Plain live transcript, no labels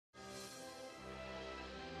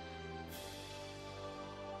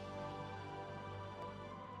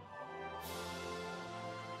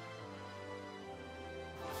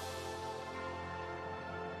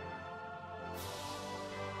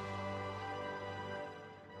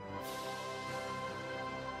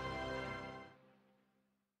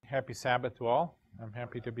happy Sabbath to all. I'm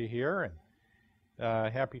happy to be here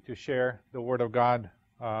and happy to share the Word of God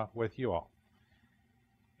with you all.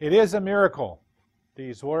 It is a miracle.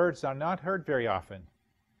 These words are not heard very often.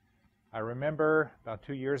 I remember about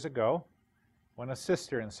 2 years ago when a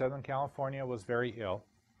sister in Southern California was very ill,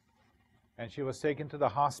 and she was taken to the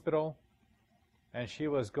hospital, and she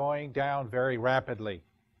was going down very rapidly.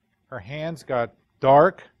 Her hands got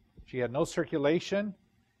dark. She had no circulation.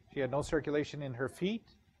 She had no circulation in her feet.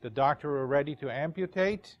 The doctor were ready to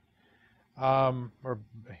amputate her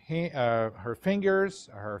fingers,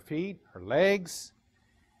 her feet, her legs,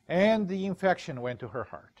 and the infection went to her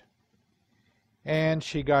heart. And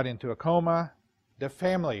she got into a coma. The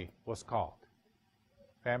family was called.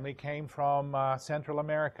 Family came from Central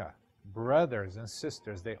America. Brothers and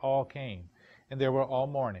sisters, they all came. And they were all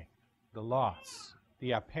mourning the loss,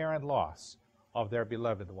 the apparent loss of their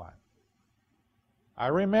beloved one. I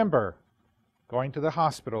remember going to the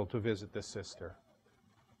hospital to visit this sister.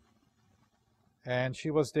 And she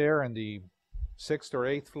was there in the 6th or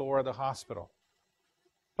 8th floor of the hospital.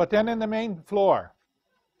 But then in the main floor,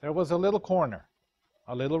 there was a little corner,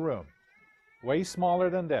 a little room, way smaller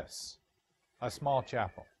than this, a small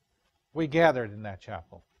chapel. We gathered in that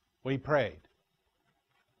chapel. We prayed.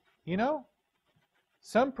 You know,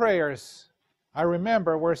 some prayers, I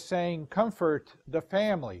remember, were saying, comfort the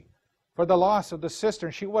family for the loss of the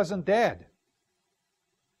sister. She wasn't dead.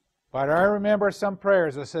 But I remember some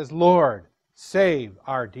prayers that says, Lord, save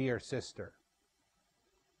our dear sister.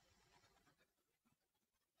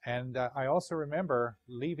 And I also remember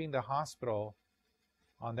leaving the hospital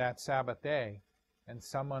on that Sabbath day, and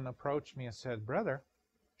someone approached me and said, Brother,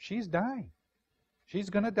 she's dying. She's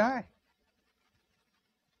going to die.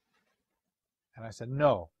 And I said,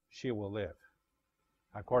 no, she will live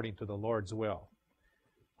according to the Lord's will.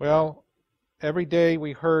 Well, every day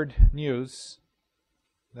we heard news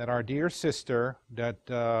that our dear sister, that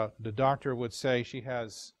the doctor would say she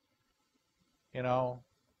has, 15%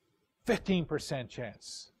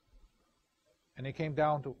 chance. And it came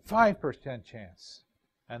down to 5% chance.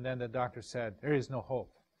 And then the doctor said, there is no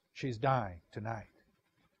hope. She's dying tonight.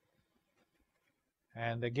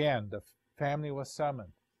 And again, the family was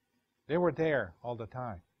summoned. They were there all the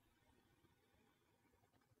time.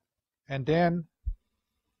 And then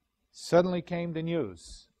suddenly came the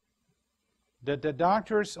news that the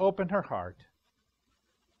doctors opened her heart,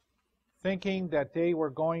 thinking that they were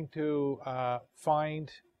going to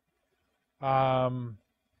find a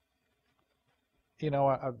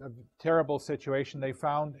terrible situation. They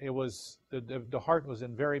found it was the heart was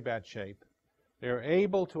in very bad shape. They were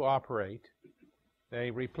able to operate.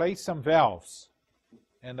 They replaced some valves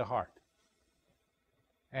in the heart.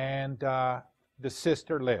 And the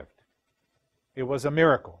sister lived. It was a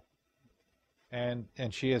miracle. And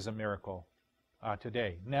she is a miracle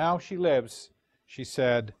today. Now she lives, she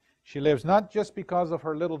said, she lives not just because of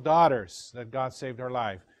her little daughters that God saved her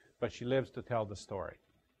life, but she lives to tell the story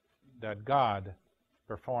that God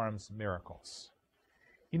performs miracles.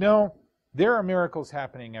 There are miracles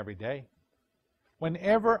happening every day.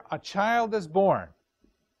 Whenever a child is born,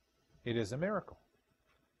 it is a miracle.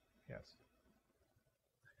 Yes.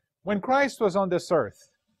 When Christ was on this earth,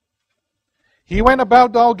 He went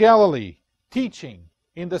about all Galilee, teaching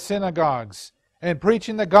in the synagogues and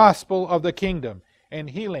preaching the gospel of the kingdom and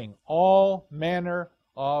healing all manner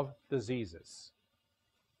of diseases.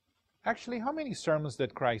 Actually, how many sermons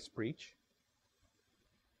did Christ preach?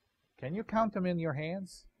 Can you count them in your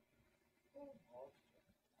hands?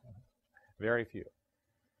 Very few.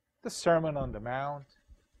 The Sermon on the Mount,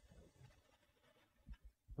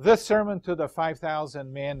 the sermon to the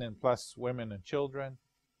 5,000 men and plus women and children,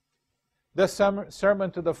 the sermon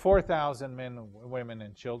to the 4,000 men, women,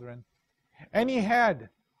 and children. And He had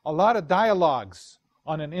a lot of dialogues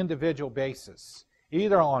on an individual basis,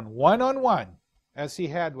 either on one-on-one, as He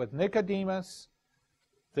had with Nicodemus,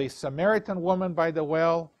 the Samaritan woman by the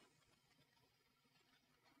well,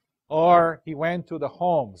 or He went to the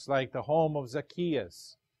homes, like the home of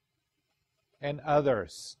Zacchaeus and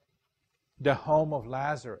others, the home of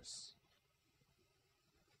Lazarus.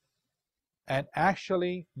 And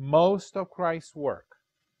actually, most of Christ's work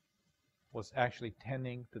was actually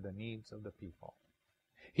tending to the needs of the people.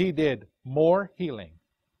 He did more healing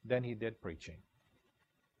than He did preaching.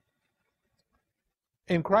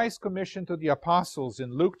 In Christ's commission to the apostles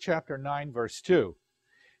in Luke chapter 9, verse 2,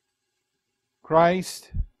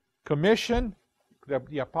 Christ commissioned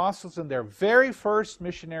the apostles in their very first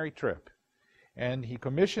missionary trip. And He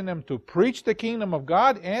commissioned them to preach the kingdom of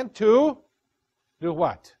God and to do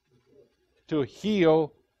what? To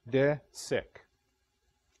heal the sick.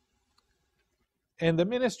 In the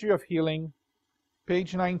ministry of healing,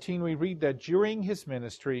 page 19, we read that during his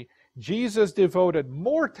ministry, Jesus devoted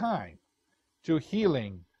more time to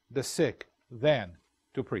healing the sick than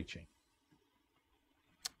to preaching.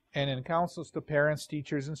 And in Counsels to Parents,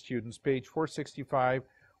 Teachers, and Students, page 465,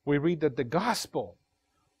 we read that the gospel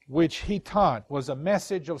which he taught was a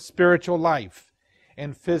message of spiritual life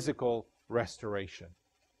and physical restoration.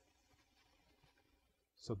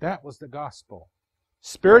 So that was the gospel.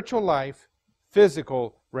 Spiritual life,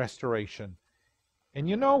 physical restoration. And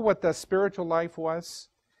you know what the spiritual life was?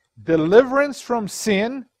 Deliverance from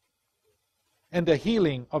sin and the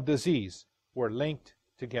healing of disease were linked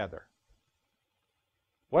together.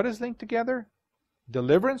 What is linked together?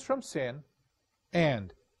 Deliverance from sin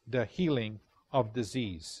and the healing of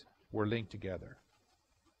disease were linked together.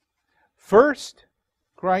 First,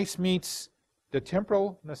 Christ meets the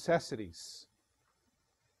temporal necessities,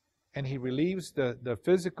 and he relieves the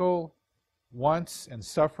physical wants and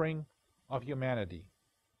suffering of humanity.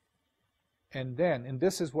 And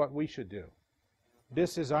this is what we should do.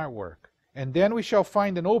 This is our work. And then we shall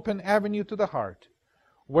find an open avenue to the heart,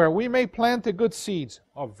 where we may plant the good seeds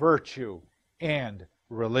of virtue and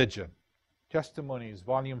religion. Testimonies,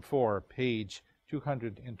 Volume 4, page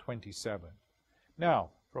 227.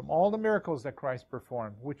 Now, from all the miracles that Christ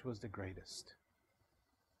performed, which was the greatest?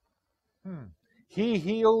 He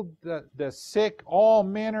healed the sick, all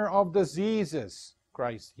manner of diseases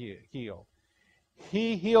Christ healed.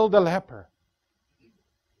 He healed the leper.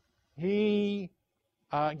 He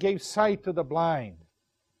gave sight to the blind,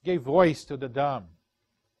 gave voice to the dumb,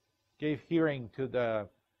 gave hearing to the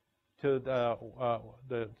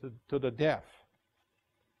deaf,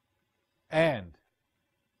 and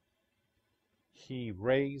he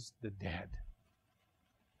raised the dead.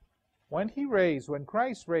 When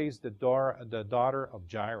Christ raised the daughter of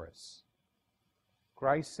Jairus,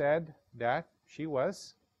 Christ said that she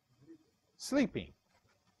was sleeping.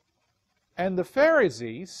 And the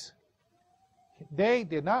Pharisees, they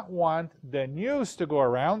did not want the news to go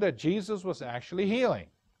around that Jesus was actually healing.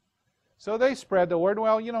 So they spread the word,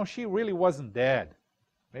 well, she really wasn't dead.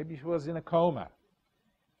 Maybe she was in a coma.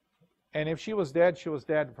 And if she was dead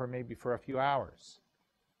for a few hours.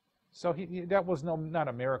 So that was not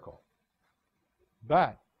a miracle.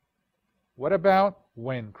 But what about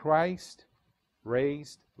when Christ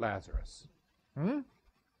raised Lazarus?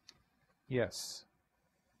 Yes.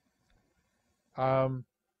 The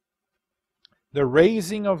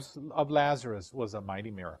raising of Lazarus was a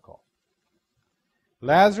mighty miracle.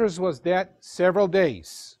 Lazarus was dead several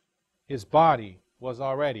days. His body was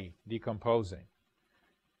already decomposing.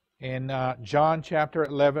 In John chapter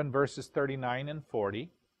 11, verses 39 and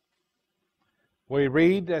 40, we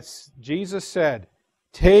read that Jesus said,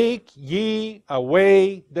 "Take ye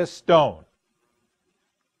away the stone."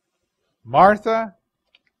 Martha,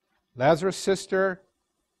 Lazarus' sister,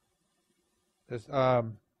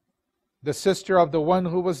 the sister of the one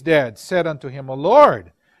who was dead, said unto him, "O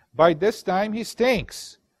Lord, by this time he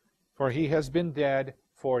stinks, for he has been dead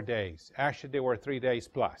 4 days." Actually, they were 3 days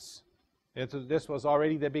plus. This was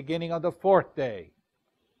already the beginning of the 4th day.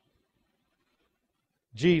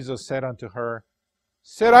 Jesus said unto her,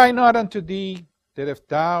 "Said I not unto thee, that if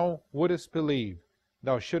thou wouldest believe,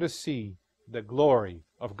 thou shouldest see the glory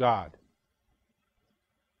of God?"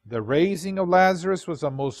 The raising of Lazarus was a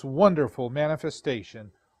most wonderful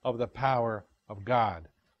manifestation of the power of God.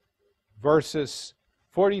 Verses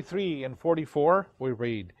 43 and 44, we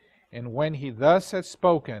read, "And when he thus had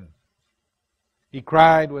spoken, he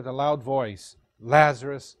cried with a loud voice,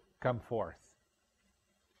 Lazarus, come forth.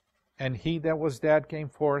 And he that was dead came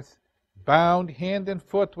forth, bound hand and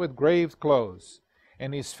foot with grave clothes,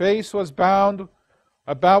 and his face was bound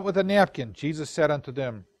about with a napkin. Jesus said unto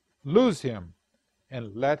them, Loose him,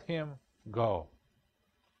 and let him go."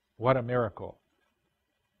 What a miracle.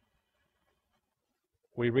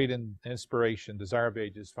 We read in Inspiration, Desire of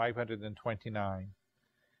Ages 529,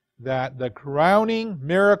 that this crowning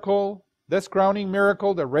miracle,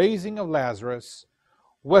 the raising of Lazarus,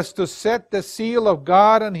 was to set the seal of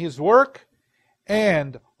God on his work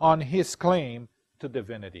and on his claim to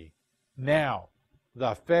divinity. Now,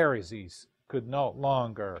 the Pharisees could no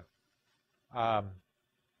longer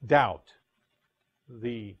doubt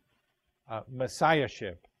the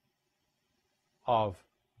messiahship of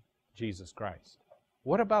Jesus Christ.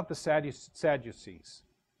 What about the Sadducees,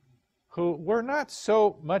 who were not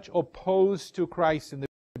so much opposed to Christ in the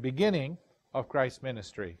beginning of Christ's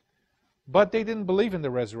ministry, but they didn't believe in the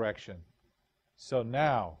resurrection? So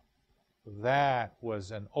now, that was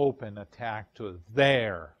an open attack to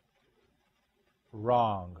their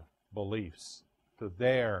wrong beliefs, to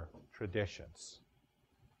their traditions.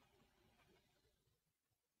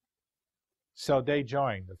 So they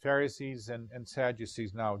joined. The Pharisees and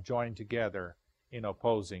Sadducees now joined together in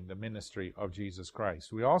opposing the ministry of Jesus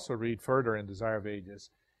Christ. We also read further in Desire of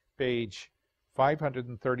Ages, page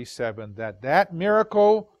 537, that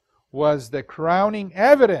miracle was the crowning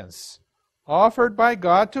evidence offered by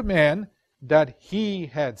God to men that He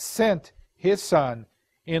had sent His Son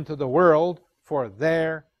into the world for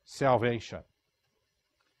their salvation.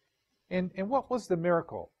 And what was the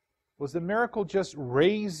miracle? Was the miracle just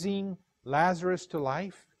raising Lazarus to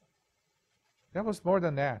life? That was more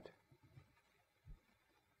than that.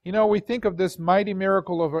 You know, we think of this mighty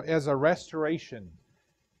miracle as a restoration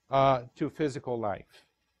to physical life.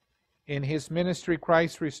 In His ministry,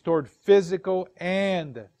 Christ restored physical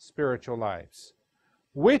and spiritual lives.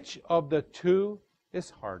 Which of the two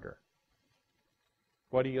is harder?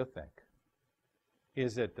 What do you think?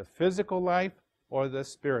 Is it the physical life or the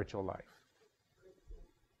spiritual life?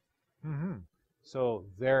 So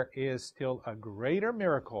there is still a greater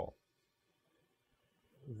miracle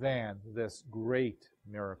than this great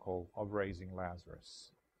miracle of raising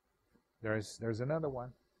Lazarus. There's another one.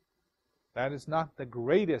 That is not the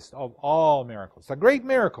greatest of all miracles. A great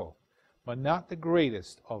miracle, but not the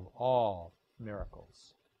greatest of all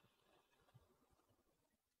miracles.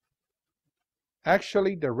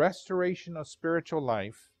 Actually, the restoration of spiritual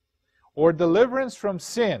life or deliverance from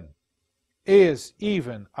sin is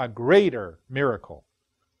even a greater miracle.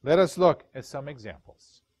 Let us look at some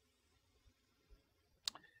examples.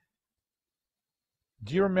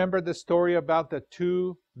 Do you remember the story about the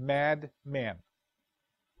two mad men?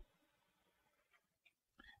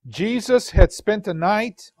 Jesus had spent a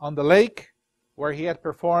night on the lake where He had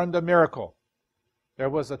performed a miracle. There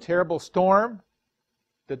was a terrible storm.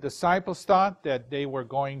 The disciples thought that they were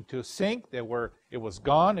going to sink. It was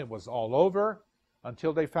gone. It was all over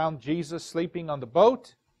until they found Jesus sleeping on the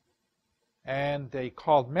boat. And they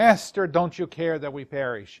called, "Master, don't you care that we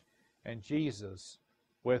perish?" And Jesus,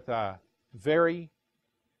 with a very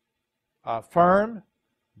firm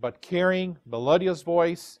but caring, melodious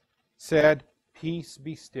voice, said, "Peace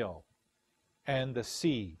be still." And the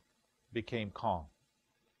sea became calm.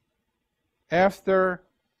 After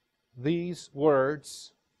these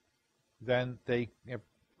words, then they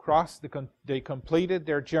completed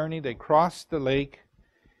their journey. They crossed the lake.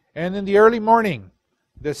 And in the early morning,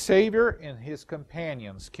 the Savior and His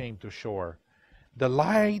companions came to shore. The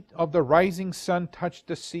light of the rising sun touched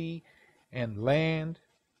the sea and land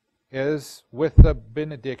as with the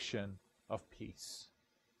benediction of peace.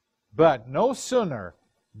 But no sooner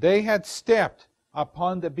they had stepped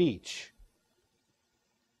upon the beach,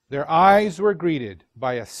 their eyes were greeted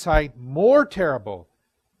by a sight more terrible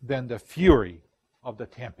than the fury of the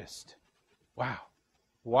tempest. Wow!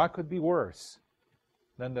 What could be worse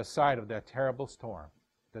than the sight of that terrible storm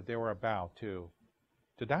that they were about to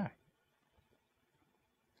die?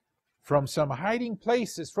 From some hiding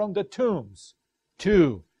places, from the tombs,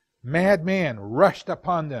 two madmen rushed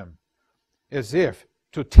upon them as if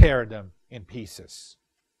to tear them in pieces.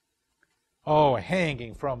 Oh,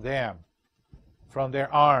 hanging from them, from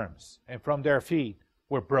their arms and from their feet,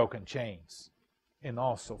 were broken chains, and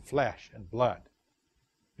also flesh and blood,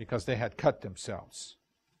 because they had cut themselves.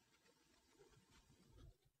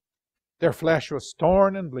 Their flesh was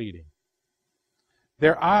torn and bleeding.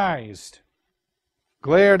 Their eyes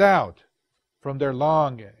glared out from their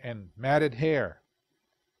long and matted hair.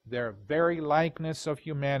 Their very likeness of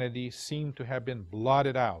humanity seemed to have been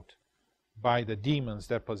blotted out by the demons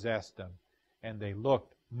that possessed them, and they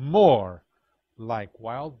looked more like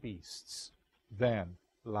wild beasts than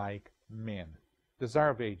like men. Desire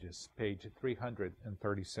of Ages, page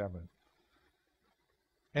 337.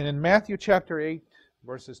 And in Matthew chapter 8,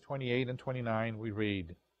 verses 28 and 29, we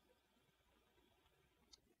read,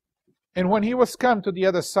 "And when He was come to the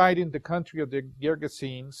other side in the country of the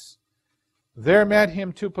Gergesenes, there met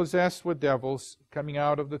Him two possessed with devils, coming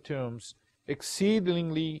out of the tombs,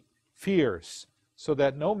 exceedingly fierce, so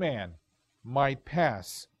that no man might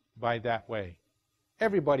pass by that way."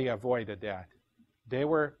 Everybody avoided that. They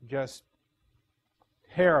were just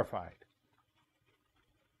terrified.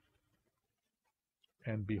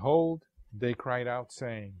 And behold, they cried out,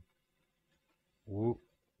 saying,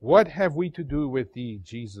 "What have we to do with Thee,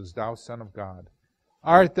 Jesus, Thou Son of God?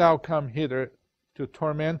 Art Thou come hither to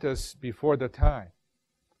torment us before the time?"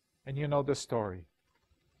 And you know the story.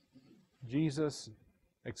 Jesus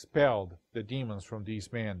expelled the demons from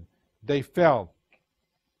these men. They fell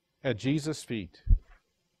at Jesus' feet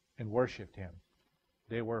and worshipped Him.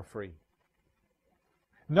 They were free.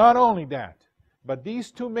 Not only that, but these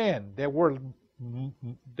two men, they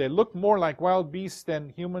looked more like wild beasts than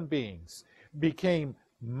human beings, became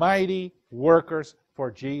mighty workers for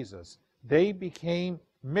Jesus. They became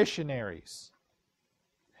missionaries.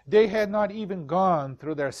 They had not even gone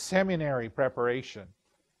through their seminary preparation.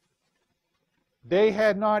 They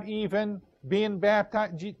had not even been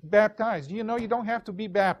baptized. Do you know you don't have to be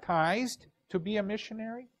baptized to be a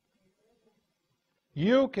missionary?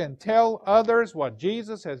 You can tell others what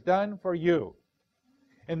Jesus has done for you.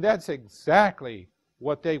 And that's exactly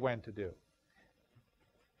what they went to do.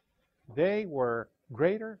 They were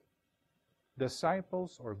greater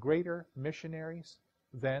disciples or greater missionaries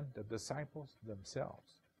than the disciples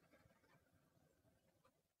themselves.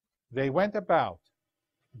 They went about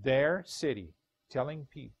their city telling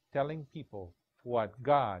people what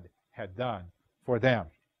God had done for them.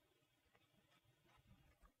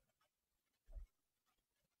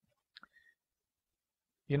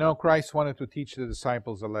 You know, Christ wanted to teach the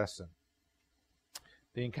disciples a lesson.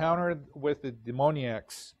 The encounter with the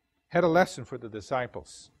demoniacs had a lesson for the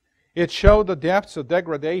disciples. It showed the depths of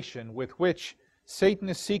degradation with which Satan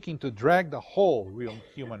is seeking to drag the whole real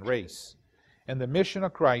human race, and the mission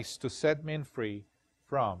of Christ to set men free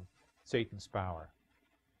from Satan's power.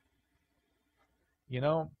 You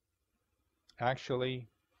know, actually,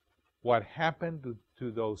 what happened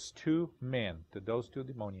to those two men, to those two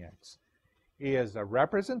demoniacs, is a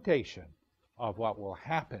representation of what will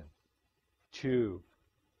happen to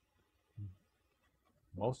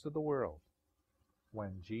most of the world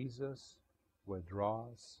when Jesus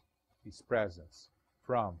withdraws his presence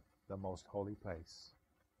from the most holy place.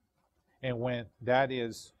 And when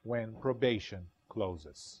probation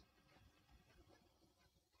closes.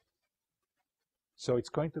 So it's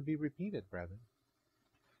going to be repeated, brethren.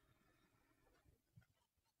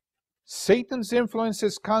 Satan's influence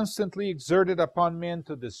is constantly exerted upon men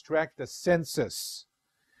to distract the senses,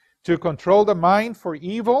 to control the mind for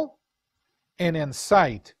evil, and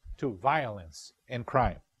incite to violence and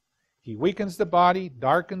crime. He weakens the body,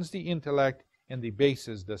 darkens the intellect, and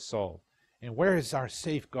debases the soul. And where is our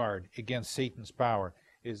safeguard against Satan's power?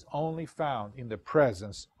 Is only found in the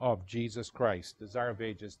presence of Jesus Christ. Desire of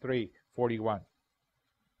Ages 3:41.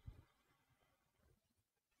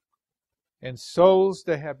 And souls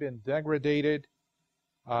that have been degraded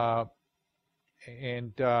that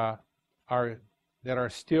are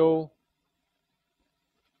still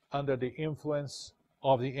under the influence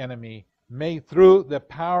of the enemy may, through the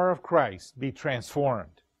power of Christ, be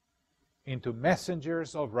transformed into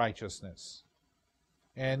messengers of righteousness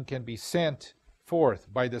and can be sent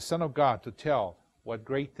forth by the Son of God to tell what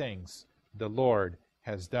great things the Lord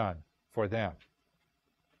has done for them.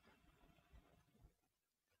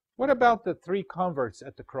 What about the three converts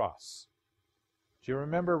at the cross? Do you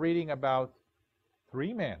remember reading about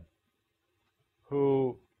three men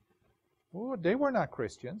who, they were not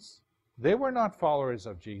Christians. They were not followers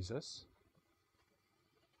of Jesus.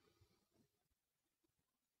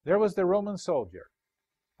 There was the Roman soldier,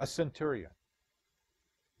 a centurion.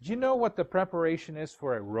 Do you know what the preparation is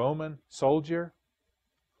for a Roman soldier?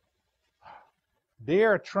 They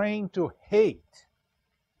are trained to hate.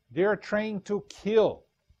 They are trained to kill.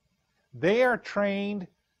 They are trained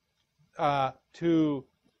to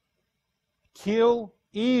kill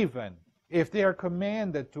even if they are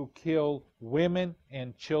commanded to kill women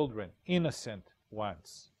and children, innocent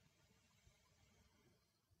ones.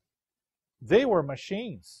 They were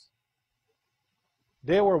machines.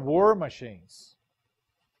 They were war machines.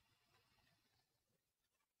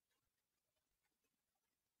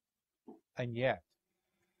 And yet,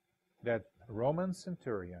 that Roman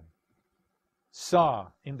centurion saw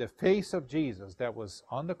in the face of Jesus that was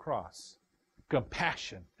on the cross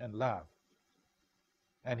compassion and love.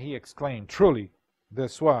 And he exclaimed, truly,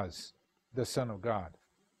 this was the Son of God.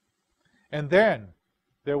 And then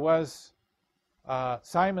there was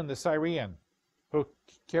Simon the Cyrene, who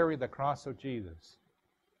carried the cross of Jesus.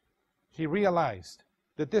 He realized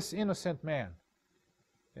that this innocent man,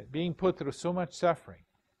 being put through so much suffering,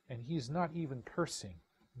 and he's not even cursing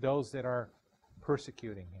those that are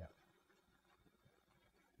persecuting him.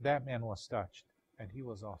 That man was touched, and he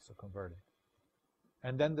was also converted.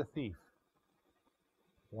 And then the thief,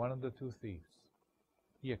 one of the two thieves,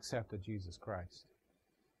 he accepted Jesus Christ.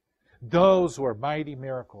 Those were mighty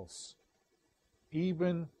miracles.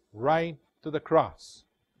 Even right to the cross,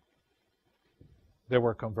 there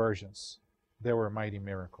were conversions. There were mighty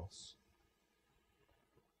miracles.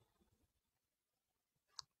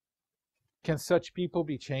 Can such people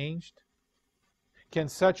be changed? Can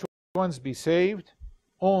such ones be saved?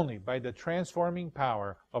 Only by the transforming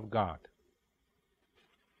power of God.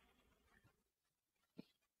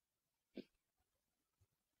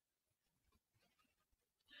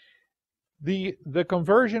 The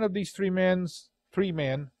conversion of these three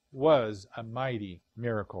men was a mighty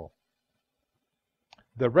miracle.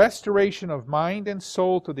 The restoration of mind and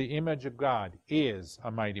soul to the image of God is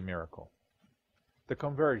a mighty miracle. The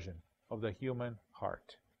conversion of the human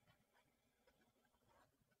heart.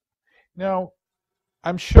 Now,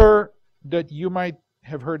 I'm sure that you might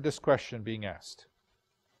have heard this question being asked.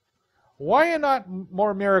 Why are not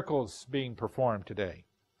more miracles being performed today?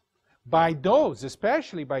 By those,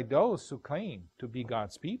 especially by those who claim to be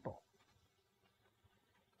God's people.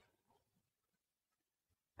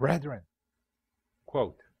 Brethren,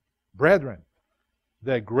 quote, brethren,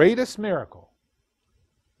 the greatest miracle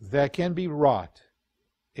that can be wrought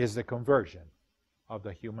is the conversion of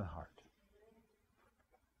the human heart.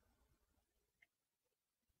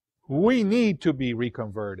 We need to be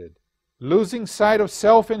reconverted, losing sight of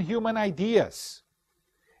self and human ideas,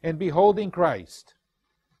 and beholding Christ,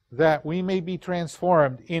 that we may be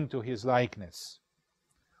transformed into His likeness.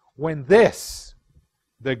 When this,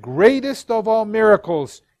 the greatest of all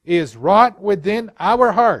miracles, is wrought within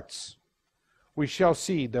our hearts, we shall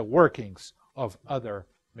see the workings of other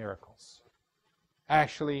miracles.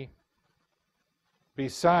 Actually,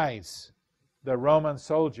 besides the Roman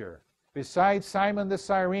soldier, besides Simon the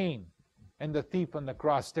Cyrene and the thief on the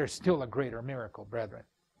cross, there's still a greater miracle, brethren,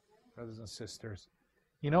 brothers and sisters.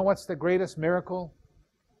 You know what's the greatest miracle?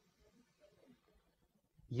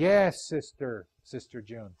 Yes, Sister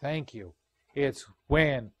June, thank you. It's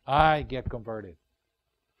when I get converted.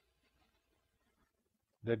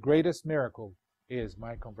 The greatest miracle is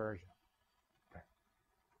my conversion.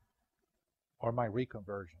 Or my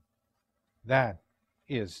reconversion. That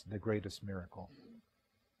is the greatest miracle.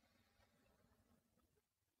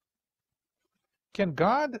 Can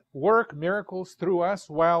God work miracles through us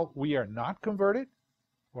while we are not converted?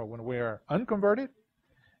 Or when we are unconverted?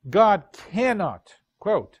 God cannot,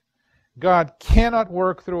 quote, God cannot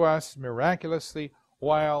work through us miraculously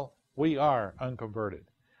while we are unconverted.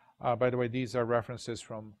 By the way, these are references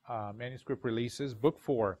from Manuscript Releases, Book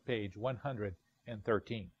 4, page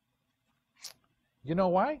 113. You know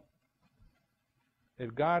why?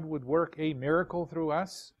 If God would work a miracle through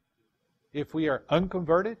us, if we are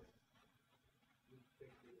unconverted,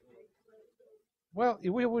 well,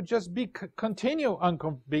 we would just continue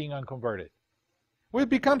being unconverted. We'd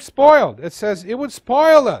become spoiled. It says it would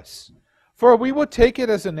spoil us. For we would take it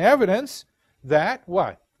as an evidence that,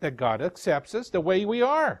 what? That God accepts us the way we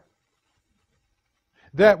are.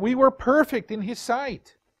 That we were perfect in His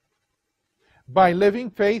sight. By living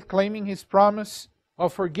faith, claiming His promise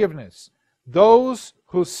of forgiveness. Those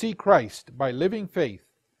who see Christ by living faith,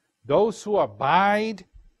 those who abide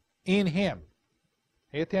in Him,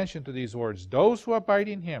 pay attention to these words, those who abide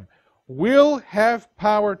in Him will have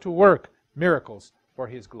power to work miracles for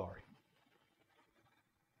His glory.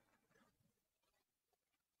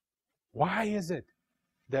 Why is it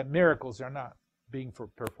that miracles are not being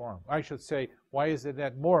performed? I should say, why is it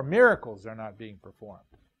that more miracles are not being performed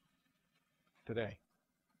today?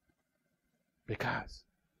 Because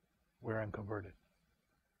we're unconverted.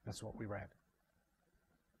 That's what we read.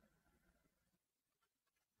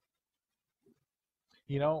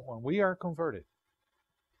 You know, when we are converted,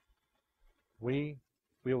 we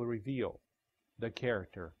will reveal the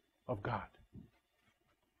character of God.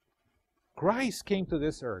 Christ came to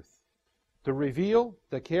this earth to reveal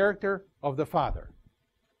the character of the Father.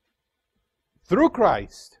 Through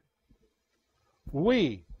Christ,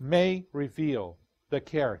 we may reveal the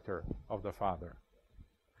character of the Father.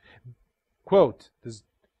 Quote,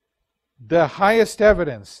 the highest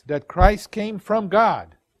evidence that Christ came from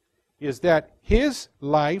God is that His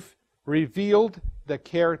life revealed the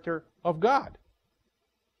character of God.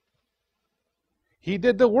 He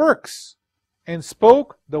did the works and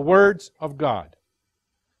spoke the words of God.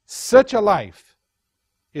 Such a life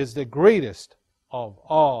is the greatest of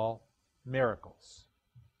all miracles.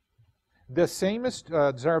 The same is,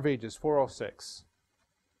 Desire of Ages 406.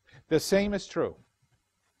 The same is true.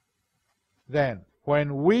 Then,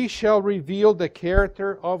 when we shall reveal the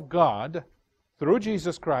character of God, through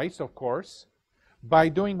Jesus Christ, of course, by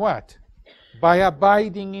doing what? By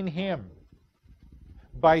abiding in Him.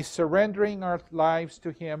 By surrendering our lives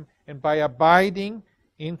to Him and by abiding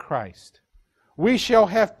in Christ. We shall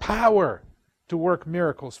have power to work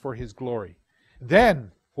miracles for His glory.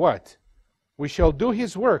 Then, what? We shall do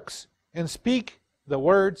His works and speak the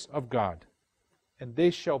words of God. And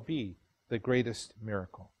this shall be the greatest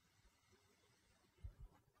miracle.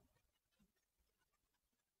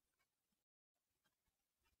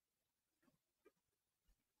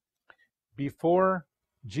 Before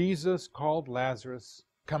Jesus called Lazarus,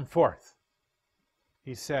 "Come forth,"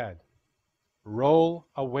 He said, "Roll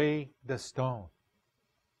away the stone."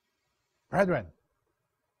 Brethren,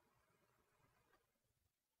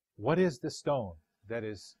 what is the stone that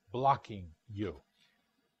is blocking you,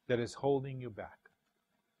 that is holding you back.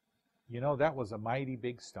 You know, that was a mighty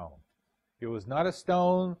big stone. It was not a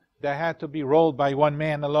stone that had to be rolled by one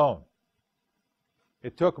man alone.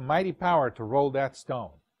 It took mighty power to roll that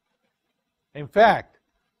stone. In fact,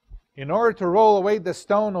 in order to roll away the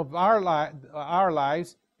stone of our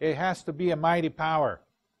lives, it has to be a mighty power.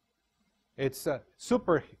 It's a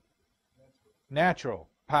supernatural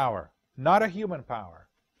power, not a human power.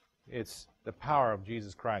 It's the power of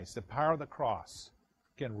Jesus Christ. The power of the cross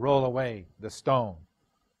can roll away the stone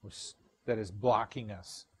that is blocking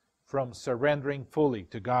us from surrendering fully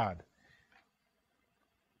to God.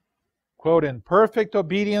 Quote, in perfect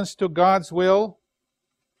obedience to God's will,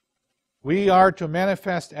 we are to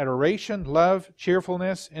manifest adoration, love,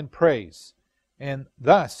 cheerfulness, and praise, and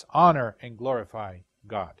thus honor and glorify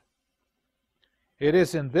God. It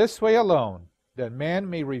is in this way alone that man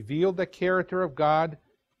may reveal the character of God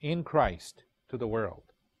in Christ to the world.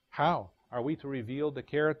 How are we to reveal the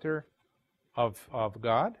character of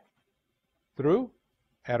God? Through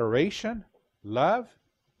adoration, love,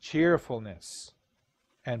 cheerfulness,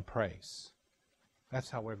 and praise. That's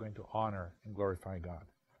how we're going to honor and glorify God.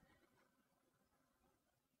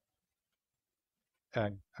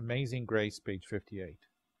 Amazing Grace, page 58.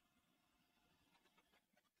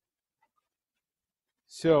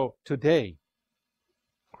 So today,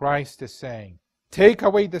 Christ is saying, take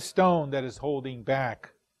away the stone that is holding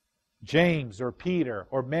back James or Peter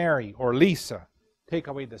or Mary or Lisa. Take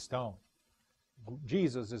away the stone.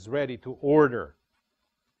 Jesus is ready to order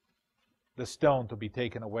the stone to be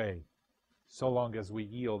taken away so long as we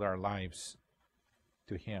yield our lives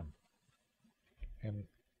to Him. And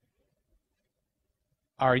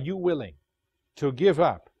are you willing to give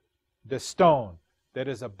up the stone that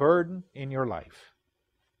is a burden in your life?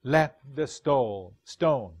 Let the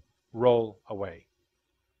stone roll away.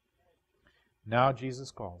 Now Jesus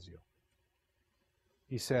calls you.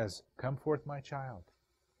 He says, come forth, my child.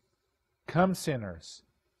 Come, sinners,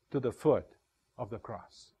 to the foot of the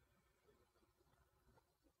cross.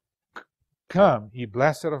 Come, ye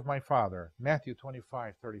blessed of my Father. Matthew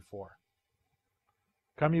 25:34.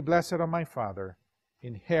 Come, ye blessed of my Father,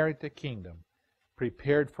 inherit the kingdom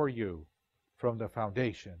prepared for you from the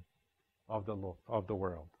foundation of the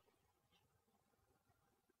world.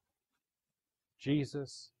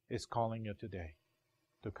 Jesus is calling you today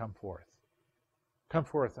to come forth. Come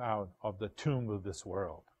forth out of the tomb of this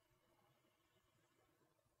world.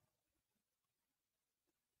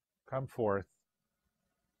 Come forth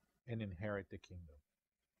and inherit the kingdom.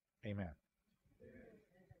 Amen.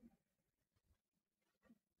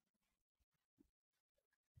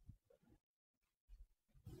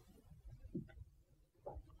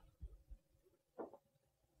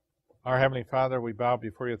 Our Heavenly Father, we bow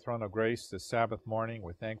before your throne of grace this Sabbath morning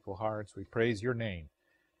with thankful hearts. We praise your name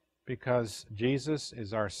because Jesus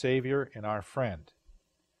is our Savior and our friend.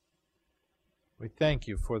 We thank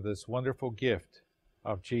you for this wonderful gift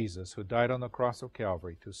of Jesus who died on the cross of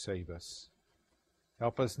Calvary to save us.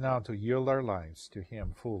 Help us now to yield our lives to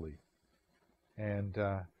Him fully and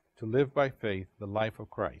to live by faith the life of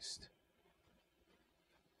Christ.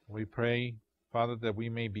 We pray, Father, that we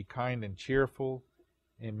may be kind and cheerful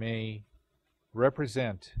and may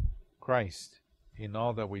represent Christ in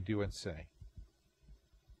all that we do and say.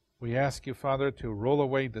 We ask you, Father, to roll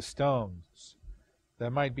away the stones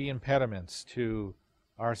that might be impediments to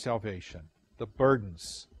our salvation, the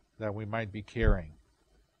burdens that we might be carrying,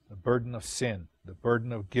 the burden of sin, the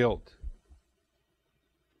burden of guilt,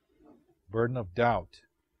 burden of doubt,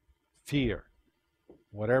 fear,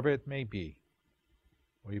 whatever it may be.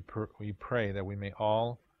 We pray that we may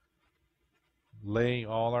all lay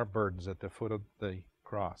all our burdens at the foot of the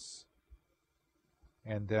cross,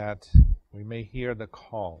 and that we may hear the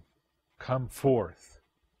call, come forth.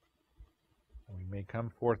 And we may come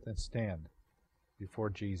forth and stand before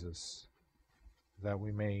Jesus, that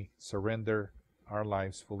we may surrender our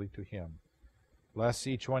lives fully to Him. Bless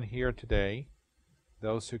each one here today,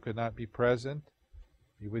 those who could not be present.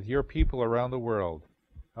 Be with your people around the world.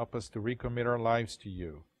 Help us to recommit our lives to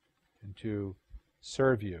you and to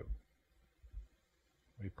serve you.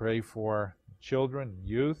 We pray for children,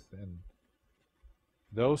 youth, and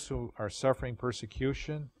those who are suffering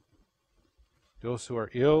persecution, those who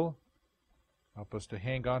are ill. Help us to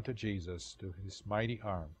hang on to Jesus, to His mighty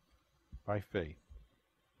arm, by faith.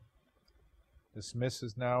 Dismiss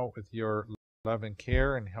us now with your love and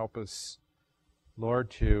care, and help us,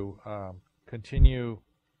 Lord, to continue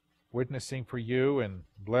witnessing for you, and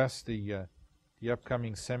bless the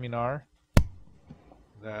upcoming seminar,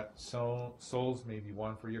 that souls may be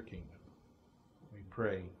won for your kingdom. We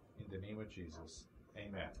pray in the name of Jesus.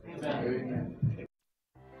 Amen. Amen. Amen.